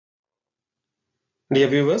Dear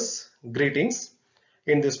viewers, greetings.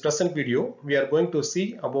 In this present video, we are going to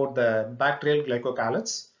see about the bacterial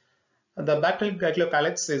glycocalyx. The bacterial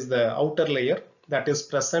glycocalyx is the outer layer that is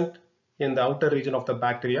present in the outer region of the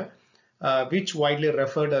bacteria, which widely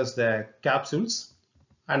referred as the capsules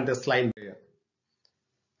and the slime layer.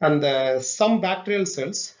 And some bacterial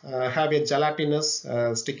cells have a gelatinous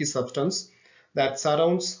sticky substance that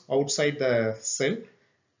surrounds outside the cell.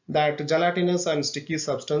 That gelatinous and sticky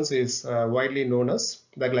substance is widely known as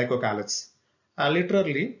the glycocalyx.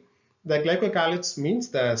 Literally, the glycocalyx means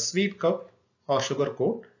the sweet cup or sugar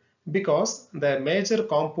coat because the major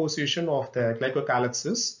composition of the glycocalyx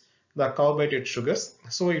is the carbohydrate sugars.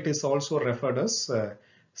 So it is also referred as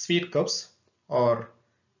sweet cups or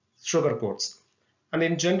sugar coats. And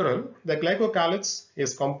in general, the glycocalyx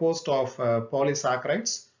is composed of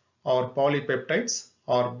polysaccharides or polypeptides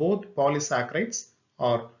or both polysaccharides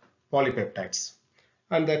or polypeptides.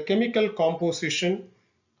 And the chemical composition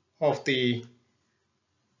of the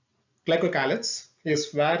glycocalyx is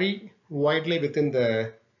vary widely within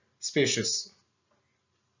the species.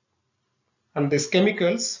 And these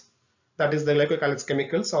chemicals, that is the glycocalyx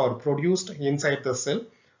chemicals, are produced inside the cell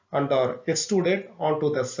and are extruded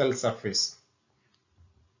onto the cell surface.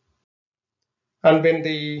 And when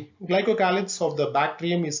the glycocalyx of the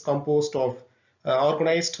bacterium is composed of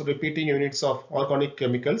organized repeating units of organic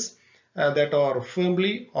chemicals that are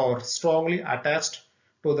firmly or strongly attached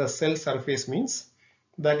to the cell surface means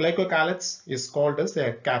the glycocalyx is called as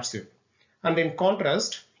a capsule. And in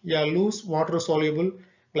contrast, a loose water-soluble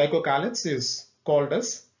glycocalyx is called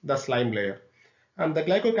as the slime layer. And the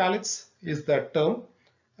glycocalyx is the term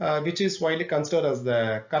which is widely considered as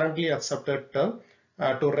the currently accepted term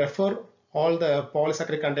to refer all the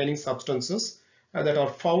polysaccharide containing substances that are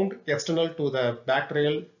found external to the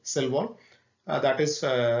bacterial cell wall, that is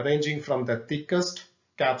ranging from the thickest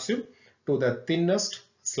capsule to the thinnest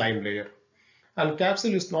slime layer. And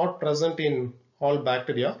capsule is not present in all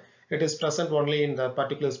bacteria. It is present only in the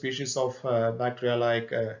particular species of bacteria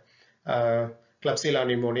like Klebsiella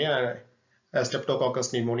pneumoniae,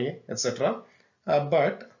 Streptococcus pneumoniae, etc.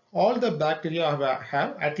 But all the bacteria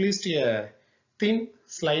have at least a thin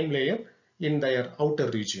slime layer in their outer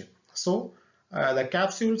region. So the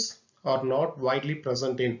capsules are not widely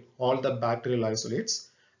present in all the bacterial isolates,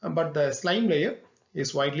 but the slime layer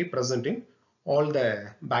is widely present in all the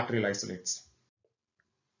bacterial isolates.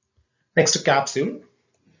 Next, capsule.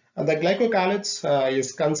 The glycocalyx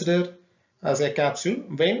is considered as a capsule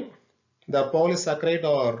when the polysaccharide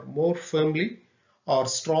are more firmly or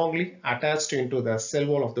strongly attached into the cell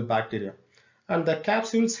wall of the bacteria. And the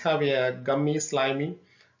capsules have a gummy, slimy,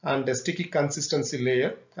 and a sticky consistency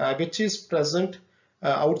layer which is present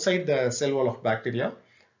outside the cell wall of bacteria.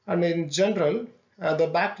 And in general, the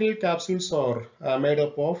bacterial capsules are made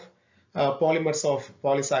up of polymers of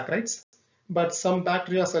polysaccharides, but some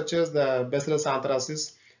bacteria such as the Bacillus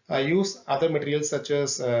anthracis use other materials such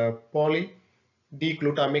as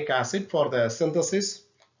poly-D-glutamic acid for the synthesis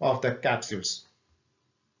of the capsules.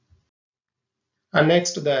 And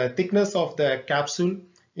next, the thickness of the capsule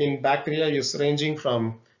in bacteria is ranging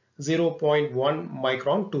from 0.1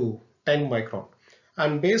 micron to 10 micron.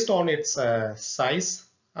 And based on its size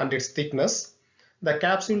and its thickness, the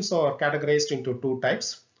capsules are categorized into two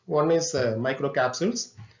types. One is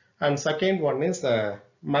microcapsules and second one is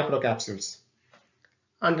macrocapsules.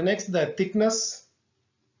 And next, the thickness,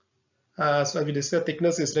 so we discussed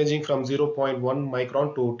thickness is ranging from 0.1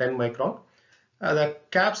 micron to 10 micron. The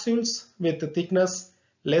capsules with the thickness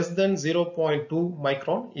less than 0.2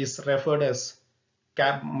 micron is referred as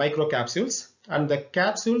microcapsules, and the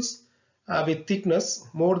capsules with thickness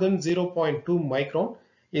more than 0.2 micron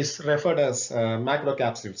is referred as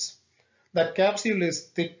macrocapsules. The capsule is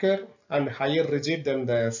thicker and higher rigid than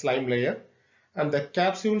the slime layer, and the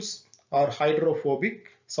capsules are hydrophilic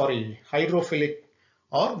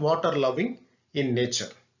or water loving in nature.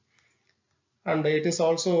 And it is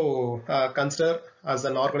also considered as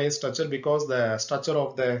an organized structure because the structure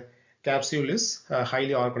of the capsule is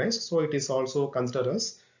highly organized. So it is also considered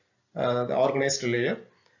as the organized layer.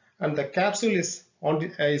 And the capsule is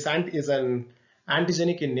an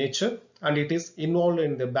antigenic in nature, and it is involved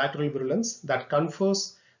in the bacterial virulence that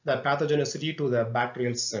confers the pathogenicity to the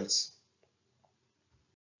bacterial cells.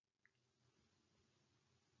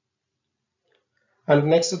 And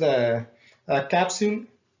next, the capsule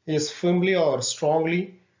is firmly or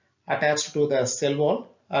strongly attached to the cell wall,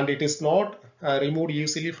 and it is not removed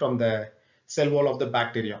easily from the cell wall of the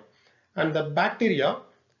bacteria. And the bacteria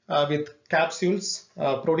with capsules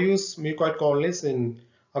produce mucoid colonies in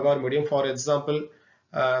agar medium. For example,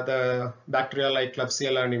 the bacteria like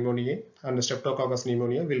Klebsiella pneumoniae and Streptococcus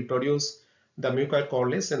pneumoniae will produce the mucoid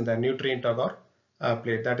colonies in the nutrient agar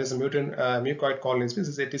plate. That is mucoid colonies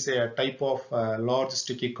means it is a type of large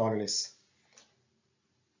sticky colonies.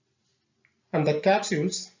 And the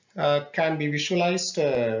capsules can be visualized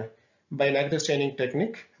by negative staining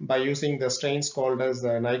technique by using the stains called as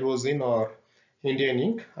nigrosin or Indian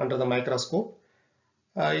ink under the microscope.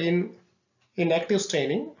 In active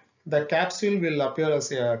staining, the capsule will appear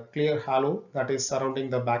as a clear halo that is surrounding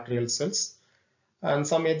the bacterial cells. And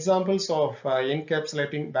some examples of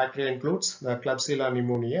encapsulating bacteria includes the Klebsiella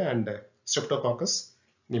pneumoniae and Streptococcus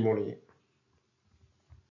pneumoniae.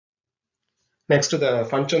 Next to the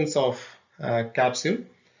functions of capsule,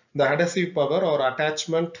 the adhesive power or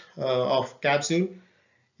attachment of capsule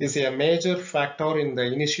is a major factor in the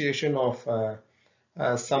initiation of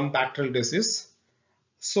some bacterial disease.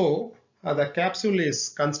 So the capsule is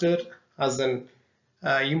considered as an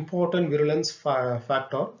important virulence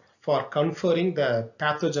factor for conferring the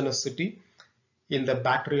pathogenicity in the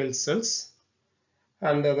bacterial cells.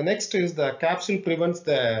 And the next is the capsule prevents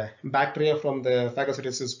the bacteria from the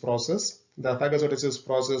phagocytosis process. The phagocytosis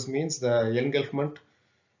process means the engulfment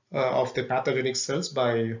of the pathogenic cells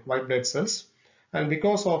by white blood cells. And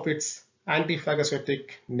because of its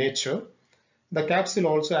antiphagocytic nature, the capsule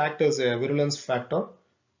also acts as a virulence factor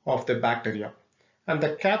of the bacteria. And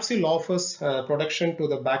the capsule offers protection to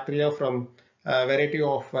the bacteria from a variety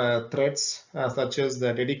of threats such as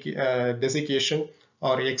the desiccation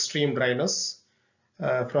or extreme dryness,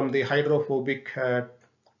 from the hydrophobic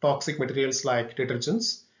toxic materials like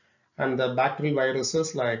detergents and the bacterial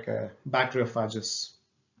viruses like bacteriophages.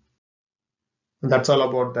 That's all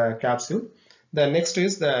about the capsule. The next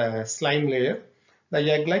is the slime layer. The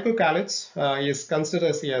glycocalyx is considered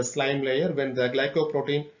as a slime layer when the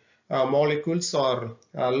glycoprotein molecules are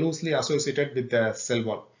loosely associated with the cell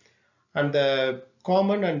wall. And the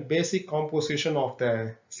common and basic composition of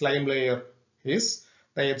the slime layer is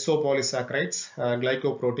the exopolysaccharides,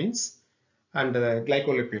 glycoproteins, and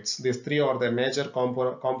glycolipids. These three are the major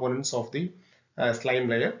components of the slime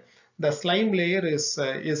layer. The slime layer is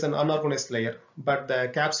an unorganized layer, but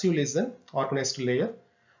the capsule is an organized layer.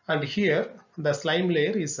 And here, the slime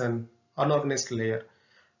layer is an unorganized layer.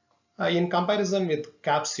 In comparison with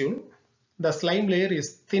capsule, the slime layer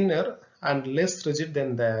is thinner and less rigid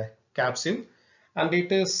than the capsule, and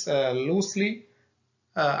it is loosely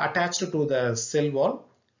attached to the cell wall,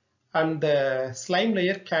 and the slime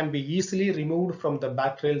layer can be easily removed from the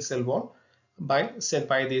bacterial cell wall by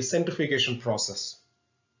the centrifugation process.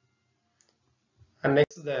 And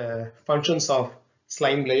next, the functions of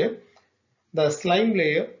slime layer. The slime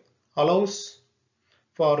layer allows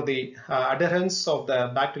for the adherence of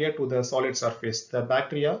the bacteria to the solid surface. The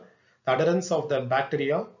adherence of the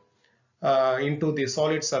bacteria into the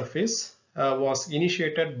solid surface was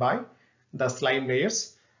initiated by the slime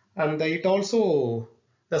layers, and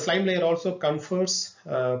the slime layer also confers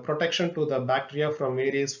protection to the bacteria from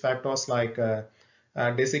various factors like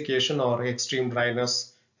desiccation or extreme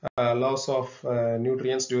dryness, loss of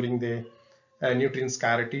nutrients during the nutrient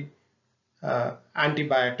scarcity,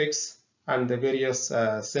 antibiotics, and the various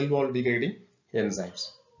cell wall degrading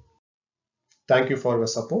enzymes. Thank you for your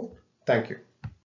support. Thank you.